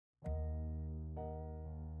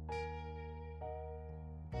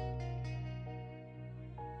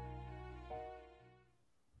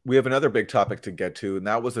we have another big topic to get to, and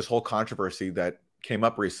that was this whole controversy that came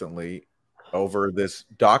up recently over this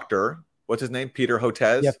doctor. What's his name? Peter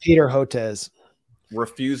Hotez? Yeah, Peter Hotez.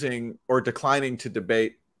 Refusing or declining to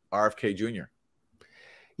debate RFK Jr.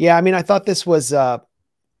 Yeah, I mean, I thought this was an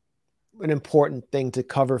important thing to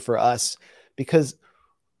cover for us, because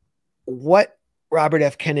what Robert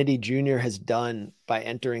F. Kennedy Jr. has done by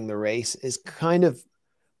entering the race is kind of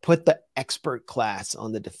put the expert class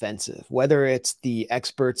on the defensive, whether it's the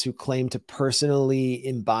experts who claim to personally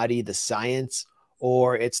embody the science,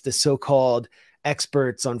 or it's the so-called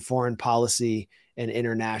experts on foreign policy and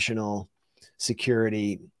international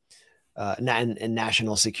security and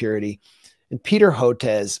national security. And Peter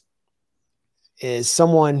Hotez is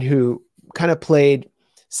someone who kind of played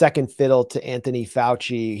second fiddle to Anthony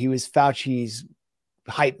Fauci. He was Fauci's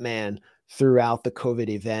hype man throughout the COVID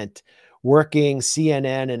event, working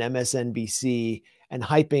CNN and MSNBC and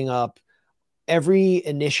hyping up every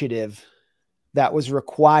initiative that was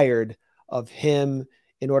required of him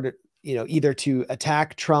in order, either to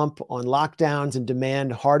attack Trump on lockdowns and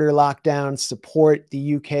demand harder lockdowns, support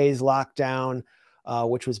the UK's lockdown,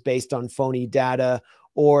 which was based on phony data,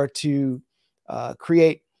 or to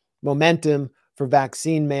create momentum for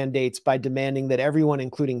vaccine mandates by demanding that everyone,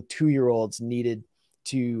 including 2-year-olds, needed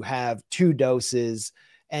to have 2 doses,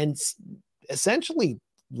 and essentially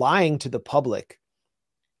lying to the public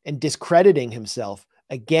and discrediting himself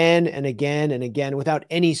again and again and again without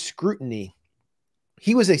any scrutiny.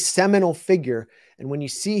 He was a seminal figure. And when you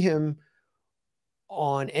see him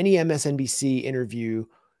on any MSNBC interview,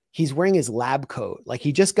 he's wearing his lab coat. Like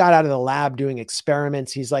he just got out of the lab doing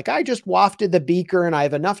experiments. He's like, I just wafted the beaker and I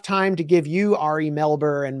have enough time to give you, Ari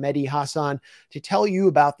Melber and Mehdi Hassan, to tell you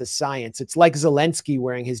about the science. It's like Zelensky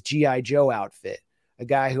wearing his G.I. Joe outfit, a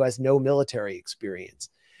guy who has no military experience.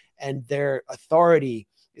 And their authority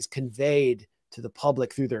is conveyed to the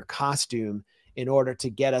public through their costume in order to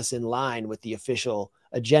get us in line with the official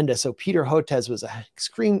agenda. So Peter Hotez was an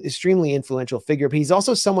extremely influential figure, but he's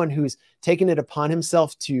also someone who's taken it upon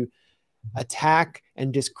himself to attack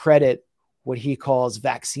and discredit what he calls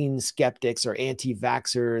vaccine skeptics or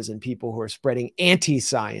anti-vaxxers and people who are spreading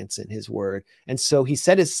anti-science, in his word. And so he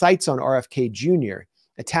set his sights on RFK Jr.,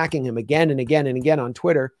 attacking him again and again and again on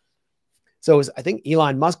Twitter. So I think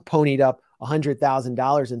Elon Musk ponied up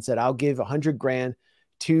 $100,000 and said, I'll give $100,000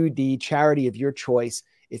 to the charity of your choice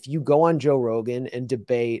if you go on Joe Rogan and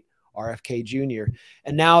debate RFK Jr.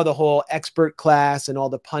 And now the whole expert class and all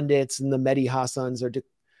the pundits and the Mehdi Hassans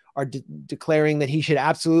are declaring that he should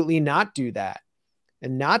absolutely not do that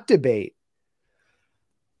and not debate.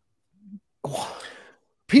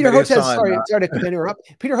 Peter Hotez, sorry to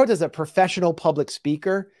interrupt. Peter Hotez is a professional public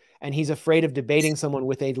speaker, and he's afraid of debating someone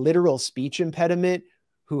with a literal speech impediment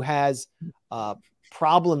who has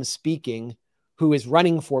problem speaking, who is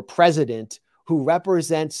running for president, who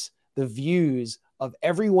represents the views of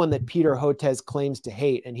everyone that Peter Hotez claims to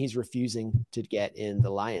hate, and he's refusing to get in the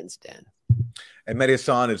lion's den. And Mehdi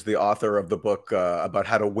Hassan is the author of the book about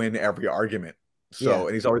how to win every argument. So,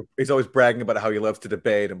 and he's always bragging about how he loves to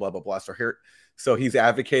debate and blah, blah, blah. So he's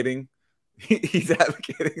advocating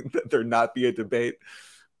that there not be a debate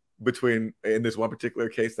in this one particular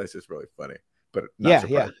case. That's just really funny. But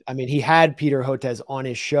yeah. I mean, he had Peter Hotez on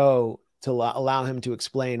his show to allow him to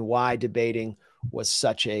explain why debating was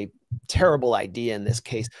such a terrible idea in this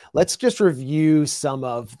case. Let's just review some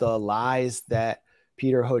of the lies that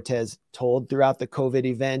Peter Hotez told throughout the COVID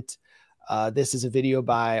event. This is a video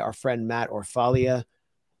by our friend Matt Orfalia.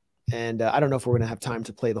 And I don't know if we're going to have time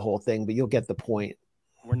to play the whole thing, but you'll get the point.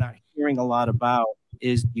 We're not hearing a lot about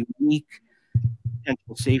is the unique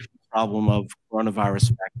potential safety problem of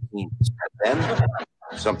coronavirus vaccines. And then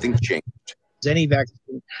something changed. Any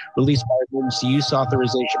vaccine released by emergency use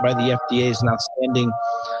authorization by the FDA is an outstanding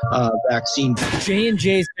vaccine.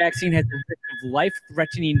 J&J's vaccine has the risk of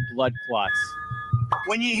life-threatening blood clots.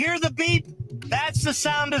 When you hear the beep, that's the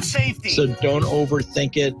sound of safety. So don't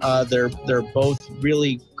overthink it. They're both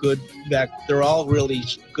really good. They're all really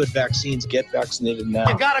good vaccines. Get vaccinated now.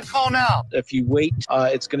 You gotta call now. If you wait,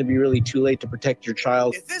 it's going to be really too late to protect your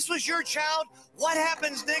child. If this was your child, what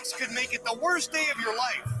happens next could make it the worst day of your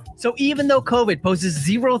life. So even though COVID poses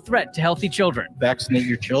zero threat to healthy children, vaccinate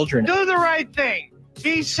your children. Do the right thing.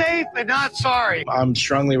 Be safe and not sorry. I'm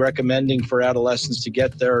strongly recommending for adolescents to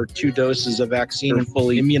get their 2 doses of vaccine and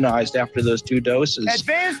fully immunized after those 2 doses.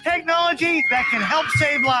 Advanced technology that can help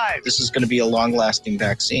save lives. This is going to be a long-lasting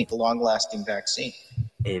vaccine. A long-lasting vaccine.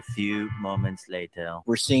 A few moments later,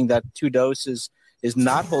 we're seeing that 2 doses is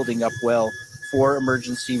not holding up well for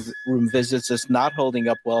emergency room visits. It's not holding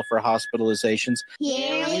up well for hospitalizations.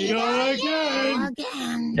 Here we go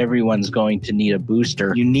again. everyone's going to need a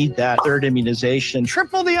booster. You need that third immunization.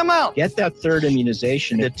 Triple the amount. Get that third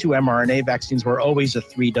immunization. The 2 mRNA vaccines were always a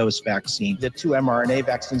 3-dose vaccine. The 2 mRNA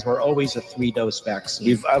vaccines were always a 3-dose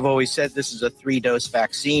vaccine. I've always said this is a 3-dose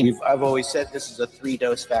vaccine. I've always said this is a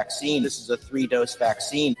 3-dose vaccine. This is a 3-dose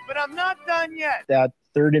vaccine. But I'm not done yet. That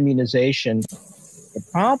third immunization, the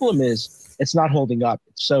problem is it's not holding up.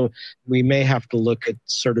 So we may have to look at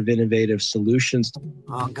sort of innovative solutions.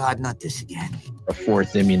 Oh God, not this again. A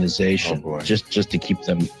fourth immunization, just to keep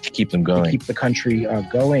them going, to keep the country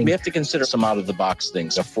going. We have to consider some out of the box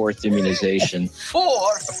things. A fourth immunization,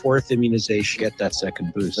 a fourth immunization. Get that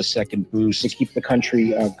second boost, a second boost to keep the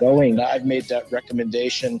country going. I've made that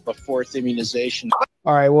recommendation. A fourth immunization.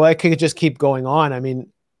 All right. Well, I could just keep going on. I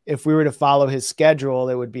mean, if we were to follow his schedule,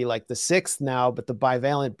 it would be like the 6th now, but the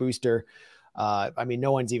bivalent booster. I mean,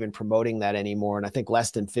 no one's even promoting that anymore. And I think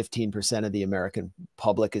less than 15% of the American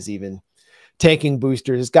public is even taking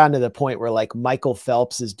boosters. It's gotten to the point where like Michael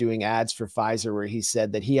Phelps is doing ads for Pfizer where he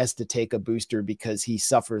said that he has to take a booster because he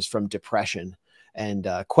suffers from depression, and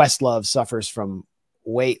Questlove suffers from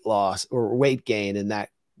weight loss or weight gain. And that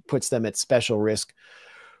puts them at special risk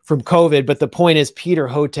from COVID. But the point is, Peter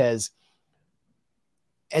Hotez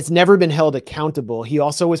has never been held accountable. He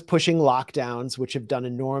also was pushing lockdowns, which have done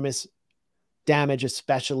enormous damage,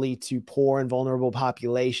 especially to poor and vulnerable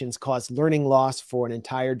populations, caused learning loss for an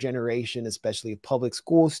entire generation, especially of public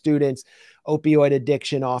school students, opioid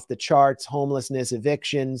addiction off the charts, homelessness,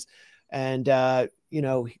 evictions. And, you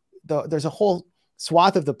know, there's a whole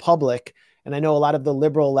swath of the public. And I know a lot of the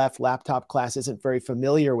liberal left laptop class isn't very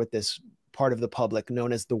familiar with this part of the public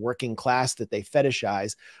known as the working class that they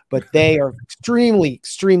fetishize, but they are extremely,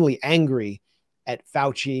 extremely angry at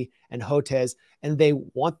Fauci and Hotez. And they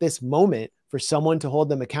want this moment for someone to hold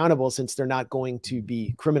them accountable, since they're not going to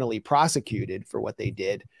be criminally prosecuted for what they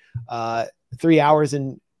did. 3 hours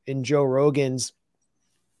in Joe Rogan's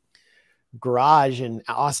garage in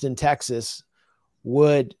Austin, Texas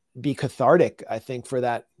would be cathartic, I think, for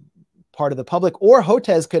that part of the public. Or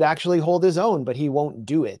Hotez could actually hold his own, but he won't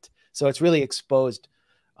do it. So it's really exposed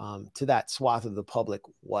to that swath of the public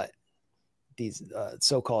what these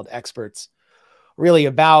so-called experts really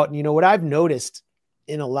about. And, you know, what I've noticed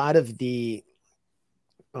in a lot of the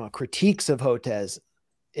critiques of Hotez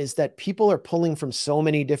is that people are pulling from so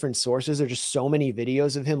many different sources. There's just so many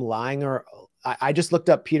videos of him lying. Or I just looked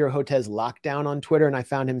up Peter Hotez lockdown on Twitter, and I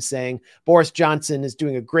found him saying Boris Johnson is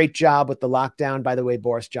doing a great job with the lockdown. By the way,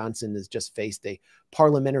 Boris Johnson has just faced a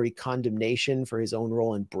parliamentary condemnation for his own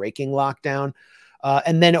role in breaking lockdown.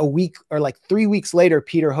 And then a week or like 3 weeks later,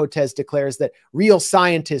 Peter Hotez declares that real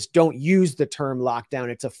scientists don't use the term lockdown.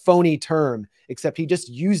 It's a phony term, except he just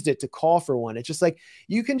used it to call for one. It's just like,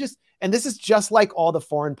 you can just, and this is just like all the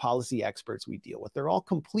foreign policy experts we deal with. They're all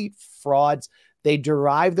complete frauds. They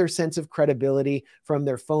derive their sense of credibility from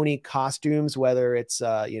their phony costumes, whether it's,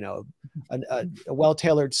 you know, a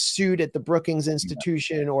well-tailored suit at the Brookings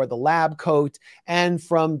Institution or the lab coat, and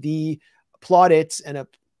from the plaudits and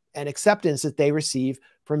acceptance that they receive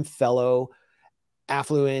from fellow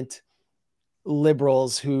affluent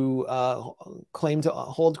liberals who claim to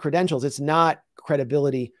hold credentials. It's not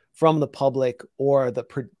credibility from the public or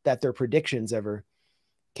that their predictions ever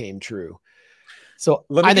came true. So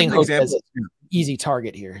I think Hotez is an easy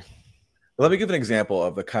target here. Let me give an example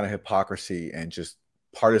of the kind of hypocrisy and just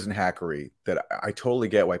partisan hackery that I totally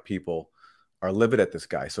get why people are livid at this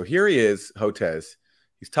guy. So here he is, Hotez.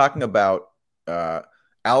 He's talking about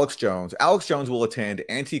Alex Jones. Alex Jones will attend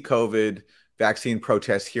anti-COVID vaccine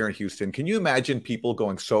protests here in Houston. Can you imagine people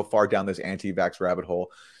going so far down this anti-vax rabbit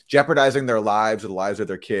hole, jeopardizing their lives or the lives of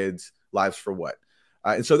their kids? Lives for what?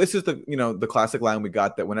 And so this is the, you know, the classic line we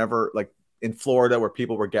got, that whenever, like in Florida, where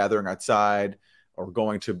people were gathering outside or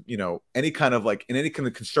going to, you know, any kind of like in any kind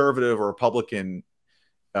of conservative or Republican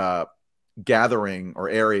gathering or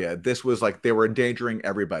area, this was like they were endangering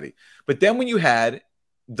everybody. But then when you had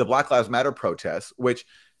the Black Lives Matter protests, which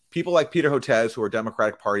people like Peter Hotez, who are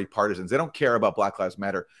Democratic Party partisans, they don't care about Black Lives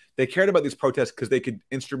Matter. They cared about these protests because they could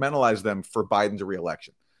instrumentalize them for Biden's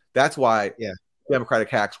reelection. That's why Democratic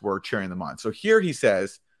hacks were cheering them on. So here he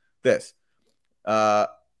says this.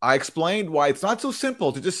 I explained why it's not so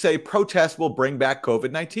simple to just say protests will bring back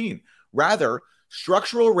COVID-19. Rather,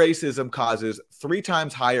 structural racism causes 3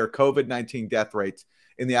 times higher COVID-19 death rates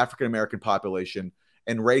in the African-American population,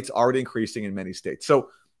 and rates already increasing in many states. So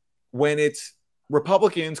when it's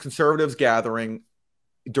Republicans, conservatives gathering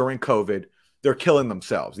during COVID, they're killing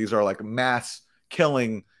themselves. These are like mass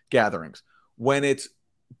killing gatherings. When it's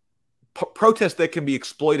protests that can be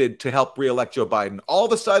exploited to help reelect Joe Biden, all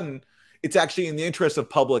of a sudden, it's actually in the interest of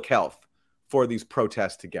public health for these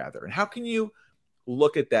protests to gather. And how can you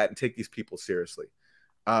look at that and take these people seriously.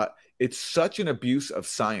 It's such an abuse of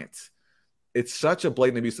science. It's such a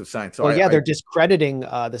blatant abuse of science. So well, they're discrediting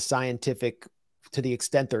the scientific, to the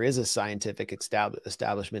extent there is a scientific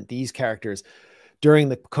establishment. These characters during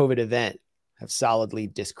the COVID event have solidly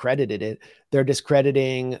discredited it. They're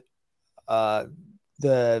discrediting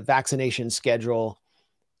the vaccination schedule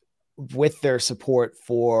with their support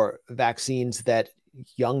for vaccines that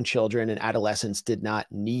young children and adolescents did not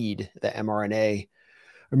need, the mRNA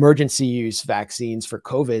emergency use vaccines for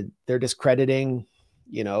COVID. They're discrediting,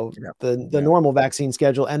 the normal vaccine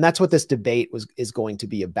schedule. And that's what this debate is going to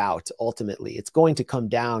be about. Ultimately, it's going to come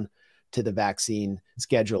down to the vaccine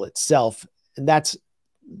schedule itself. And that's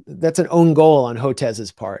an own goal on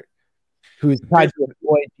Hotez's part, who's tried to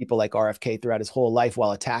avoid people like RFK throughout his whole life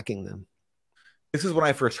while attacking them. This is when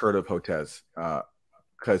I first heard of Hotez,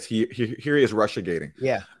 because here he is Russiagating.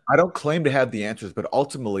 Yeah. I don't claim to have the answers, but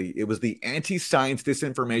ultimately it was the anti-science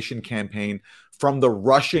disinformation campaign from the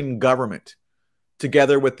Russian government,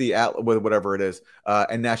 together with with whatever it is,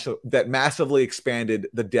 and national, that massively expanded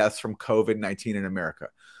the deaths from COVID-19 in America.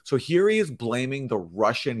 So here he is blaming the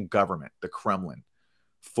Russian government, the Kremlin,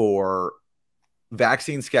 for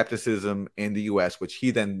vaccine skepticism in the US, which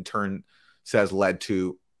he then in turn says led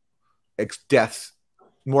to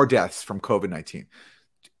more deaths from COVID-19.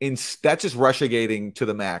 That's just Russiagating to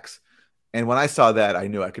the max. And when I saw that, I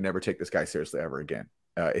knew I could never take this guy seriously ever again.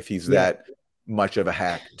 If he's that much of a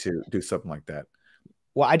hack to do something like that.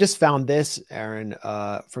 Well, I just found this, Aaron,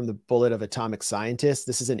 from the Bullet of Atomic Scientists.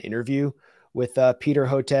 This is an interview with Peter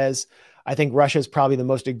Hotez. I think Russia is probably the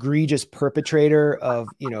most egregious perpetrator of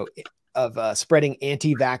spreading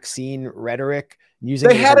anti-vaccine rhetoric, using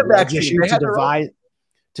they had a vaccine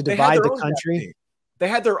to divide the country. Vaccine. They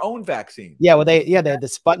had their own vaccine. Yeah, well, they had the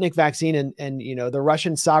Sputnik vaccine, and the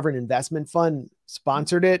Russian Sovereign Investment Fund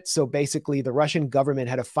sponsored it. So basically, the Russian government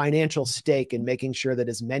had a financial stake in making sure that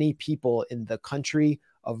as many people in the country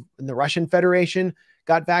in the Russian Federation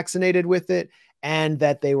got vaccinated with it, and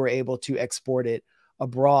that they were able to export it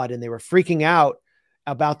abroad. And they were freaking out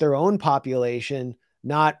about their own population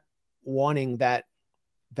not wanting that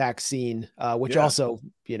vaccine, which also,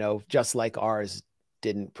 just like ours,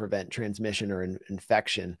 didn't prevent transmission or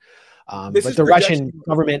infection. But the Russian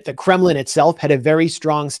government, the Kremlin itself, had a very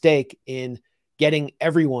strong stake in getting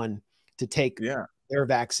everyone to take their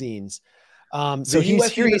vaccines. So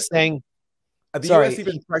he's saying, the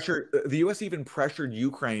U.S. even pressured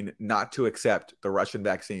Ukraine not to accept the Russian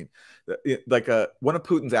vaccine. One of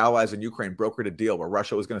Putin's allies in Ukraine brokered a deal where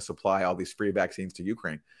Russia was going to supply all these free vaccines to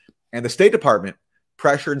Ukraine, and the State Department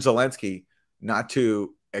pressured Zelensky not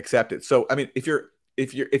to accept it. So, I mean, if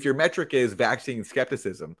your metric is vaccine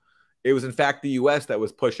skepticism, it was in fact the U.S. that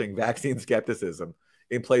was pushing vaccine skepticism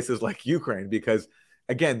in places like Ukraine, because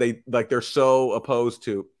again, they're so opposed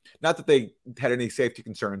to, not that they had any safety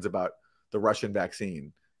concerns about the Russian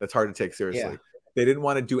vaccine. That's hard to take seriously. Yeah. They didn't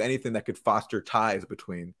want to do anything that could foster ties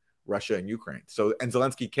between Russia and Ukraine. So, and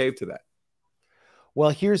Zelensky caved to that. Well,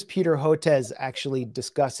 here's Peter Hotez actually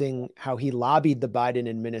discussing how he lobbied the Biden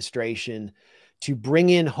administration to bring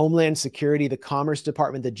in Homeland Security, the Commerce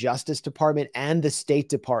Department, the Justice Department, and the State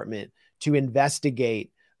Department to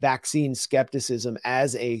investigate vaccine skepticism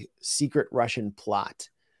as a secret Russian plot.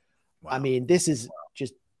 Wow. I mean, this is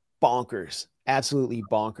just bonkers, absolutely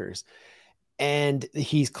bonkers. And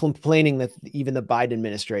he's complaining that even the Biden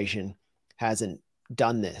administration hasn't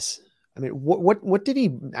done this. I mean, what did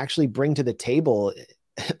he actually bring to the table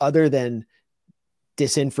other than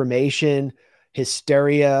disinformation,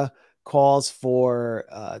 hysteria, calls for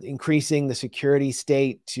increasing the security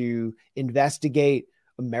state to investigate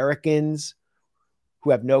Americans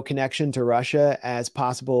who have no connection to Russia as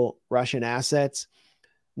possible Russian assets?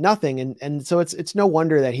 Nothing. And so it's no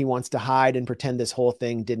wonder that he wants to hide and pretend this whole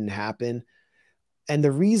thing didn't happen. And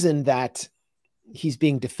the reason that he's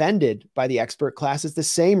being defended by the expert class is the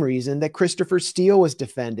same reason that Christopher Steele was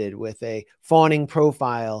defended with a fawning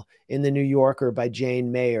profile in the New Yorker by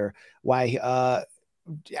Jane Mayer, why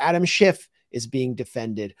Adam Schiff is being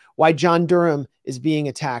defended, why John Durham is being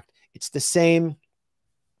attacked. It's the same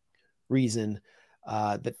reason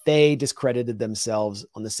that they discredited themselves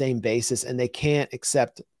on the same basis, and they can't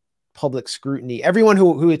accept public scrutiny. Everyone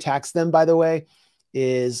who attacks them, by the way,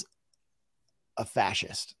 is a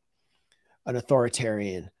fascist, an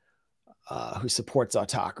authoritarian who supports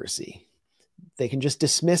autocracy. They can just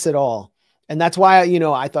dismiss it all. And that's why,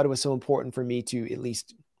 I thought it was so important for me to at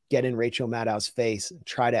least get in Rachel Maddow's face and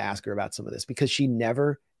try to ask her about some of this, because she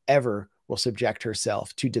never, ever will subject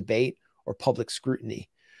herself to debate or public scrutiny.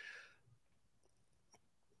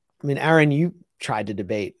 I mean, Aaron, you tried to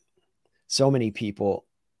debate so many people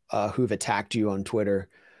who've attacked you on Twitter.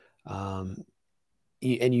 And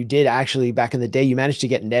you did actually, back in the day, you managed to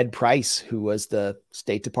get Ned Price, who was the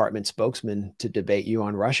State Department spokesman, to debate you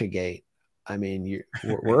on Russiagate. I mean,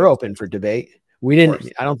 we're open for debate. We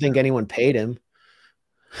didn't, I don't think anyone paid him.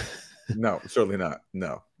 No, certainly not.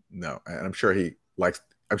 No. And I'm sure he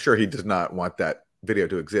does not want that video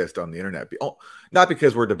to exist on the internet. Not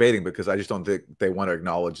because we're debating, because I just don't think they want to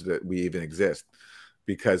acknowledge that we even exist,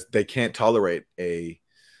 because they can't tolerate a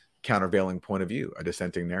countervailing point of view, a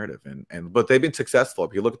dissenting narrative. But they've been successful.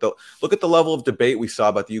 If you look at the level of debate we saw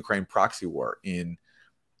about the Ukraine proxy war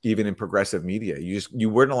even in progressive media, you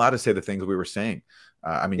weren't allowed to say the things we were saying.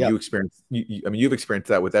 I mean, you've experienced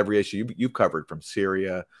that with every issue you've covered, from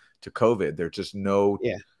Syria to COVID. There's just no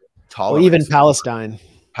tolerance. Well, even Palestine.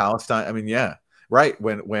 I mean, yeah, right.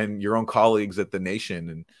 When your own colleagues at The Nation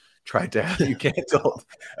and tried to have you canceled.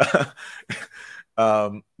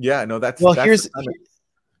 Yeah, no, that's well.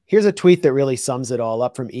 Here's a tweet that really sums it all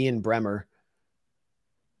up from Ian Bremer.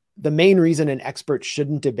 The main reason an expert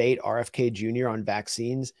shouldn't debate RFK Jr. on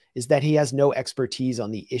vaccines is that he has no expertise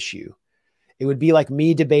on the issue. It would be like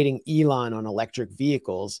me debating Elon on electric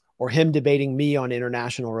vehicles, or him debating me on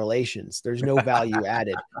international relations. There's no value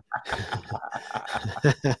added.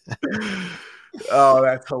 Oh,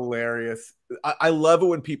 that's hilarious. I love it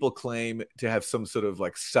when people claim to have some sort of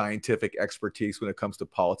like scientific expertise when it comes to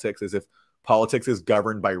politics, as if politics is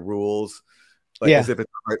governed by rules. As if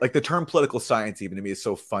it's like the term political science, even to me, is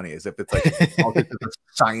so funny, as if it's like politics is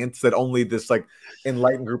science that only this like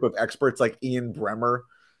enlightened group of experts like Ian Bremer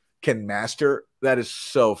can master. That is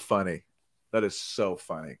so funny. That is so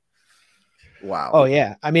funny. Wow. Oh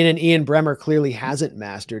yeah. I mean, and Ian Bremer clearly hasn't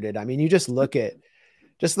mastered it. I mean, you just look at,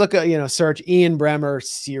 search Ian Bremer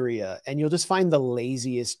Syria, and you'll just find the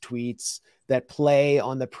laziest tweets that play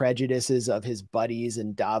on the prejudices of his buddies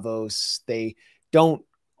in Davos. They don't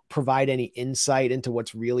provide any insight into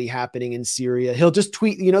what's really happening in Syria. He'll just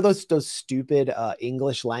tweet, those stupid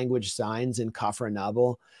English language signs in Kafr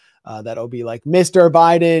Nabil that'll be like, Mr.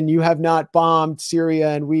 Biden, you have not bombed Syria,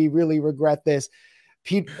 and we really regret this.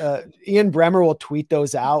 Ian Bremer will tweet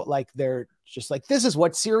those out like they're just like, this is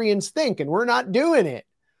what Syrians think, and we're not doing it.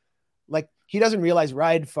 Like, he doesn't realize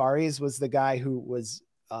Raed Fares was the guy who was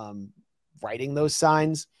writing those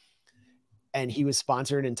signs, and he was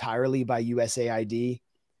sponsored entirely by USAID.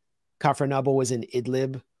 Kafr Nabil was in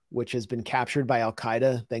Idlib, which has been captured by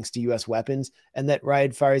Al-Qaeda thanks to U.S. weapons, and that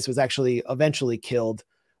Raed Fares was actually eventually killed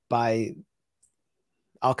by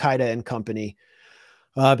Al-Qaeda and company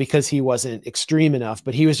because he wasn't extreme enough,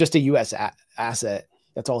 but he was just a U.S. asset.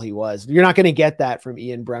 That's all he was. You're not going to get that from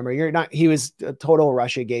Ian Bremer. He was a total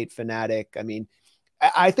Russiagate fanatic. I mean,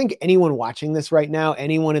 I think anyone watching this right now,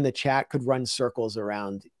 anyone in the chat could run circles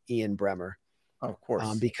around Ian Bremer. Of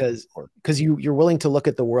course. Because you're willing to look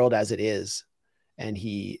at the world as it is. And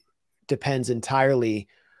he depends entirely.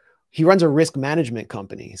 He runs a risk management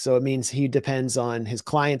company. So it means he depends on his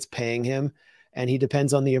clients paying him, and he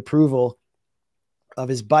depends on the approval of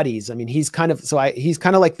his buddies. I mean, he's kind of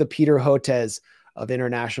like the Peter Hotez of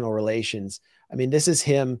international relations. I mean, this is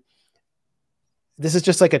him. This is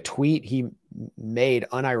just like a tweet he made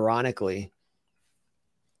unironically.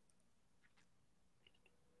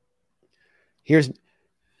 Here's,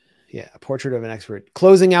 a portrait of an expert.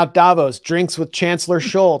 Closing out Davos, drinks with Chancellor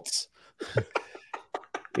Scholz.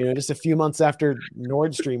 Just a few months after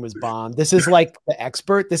Nord Stream was bombed. This is like the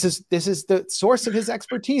expert. This is the source of his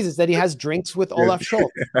expertise, is that he has drinks with Olaf Scholz,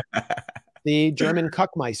 the German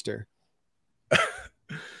Kuckmeister.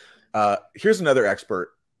 Here's another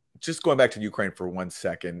expert. Just going back to Ukraine for 1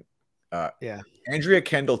 second. Andrea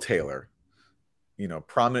Kendall Taylor,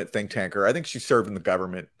 prominent think tanker. I think she served in the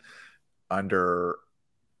government under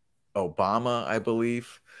Obama, I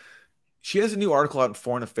believe. She has a new article out in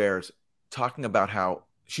Foreign Affairs talking about how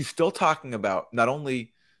she's still talking about not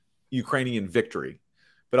only Ukrainian victory,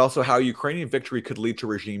 but also how Ukrainian victory could lead to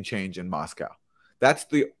regime change in Moscow. That's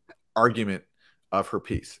the argument of her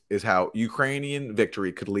piece, is how Ukrainian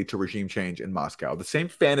victory could lead to regime change in Moscow. The same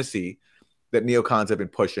fantasy that neocons have been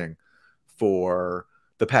pushing for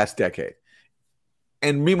the past decade.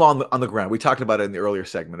 And meanwhile, on the ground, we talked about it in the earlier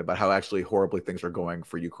segment about how actually horribly things are going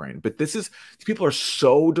for Ukraine. But these people are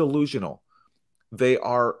so delusional. They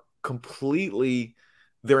are completely,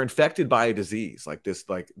 they're infected by a disease like this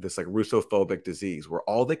Russophobic disease, where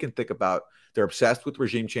all they can think about, they're obsessed with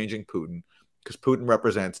regime changing Putin, because Putin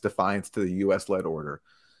represents defiance to the US-led order,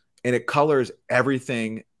 and it colors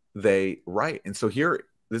everything they write. And so here,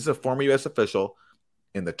 this is a former US official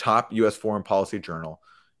in the top US foreign policy journal,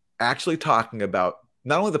 actually talking about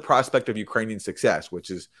not only the prospect of Ukrainian success, which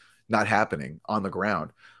is not happening on the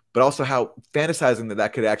ground, but also how fantasizing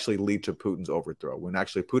that could actually lead to Putin's overthrow, when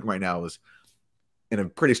actually Putin right now is in a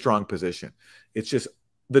pretty strong position. It's just,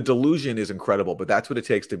 the delusion is incredible, but that's what it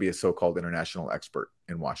takes to be a so-called international expert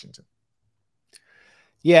in Washington.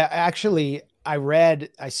 Yeah, actually,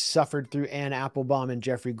 I suffered through Ann Applebaum and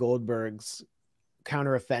Jeffrey Goldberg's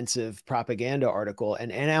counteroffensive propaganda article.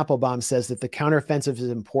 And Ann Applebaum says that the counteroffensive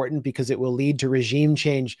is important because it will lead to regime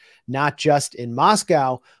change, not just in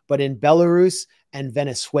Moscow, but in Belarus and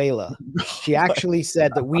Venezuela. She actually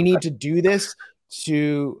said that we need to do this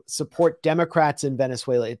to support Democrats in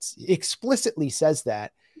Venezuela. It explicitly says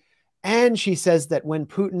that. And she says that when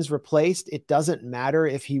Putin's replaced, it doesn't matter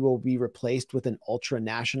if he will be replaced with an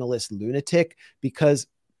ultra-nationalist lunatic, because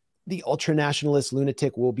the ultra-nationalist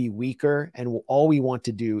lunatic will be weaker, and all we want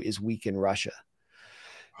to do is weaken Russia.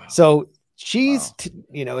 Wow. So she's,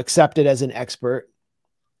 accepted as an expert.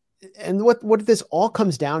 And what this all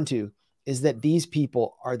comes down to is that these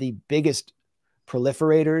people are the biggest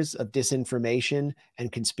proliferators of disinformation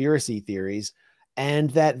and conspiracy theories, and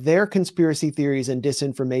that their conspiracy theories and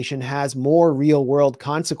disinformation has more real world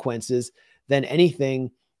consequences than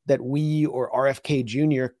anything that we or RFK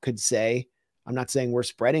Jr. could say. I'm not saying we're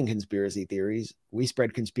spreading conspiracy theories. We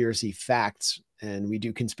spread conspiracy facts, and we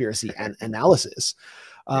do conspiracy analysis.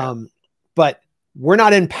 But we're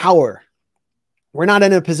not in power. We're not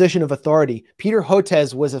in a position of authority. Peter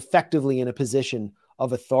Hotez was effectively in a position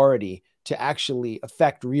of authority to actually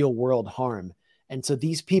affect real world harm. And so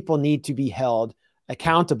these people need to be held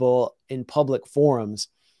accountable in public forums,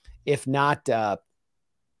 if not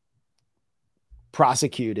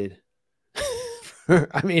prosecuted.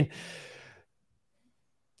 I mean,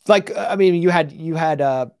 you've had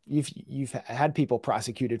people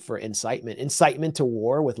prosecuted for incitement to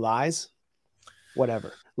war with lies,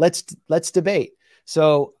 whatever. Let's debate.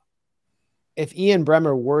 So if Ian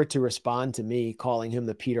Bremmer were to respond to me calling him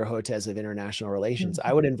the Peter Hotez of international relations,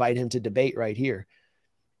 I would invite him to debate right here.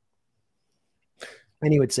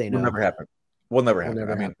 And he would say no. Will never happen. Will never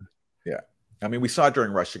happen. Yeah. I mean, we saw it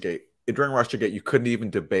during Russiagate. During Russiagate, you couldn't even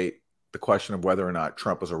debate the question of whether or not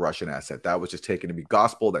Trump was a Russian asset. That was just taken to be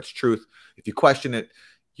gospel. That's truth. If you question it,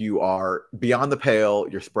 you are beyond the pale.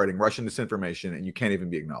 You're spreading Russian disinformation, and you can't even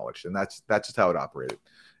be acknowledged. And that's just how it operated.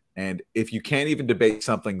 And if you can't even debate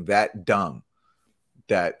something that dumb,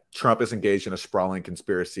 that Trump is engaged in a sprawling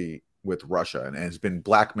conspiracy with Russia and has been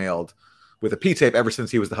blackmailed with a P-tape ever since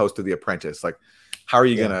he was the host of The Apprentice, like, how are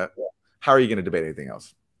you gonna debate anything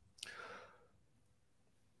else?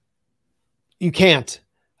 You can't.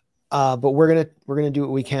 But we're gonna do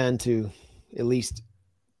what we can to at least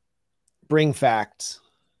bring facts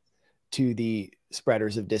to the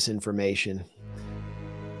spreaders of disinformation.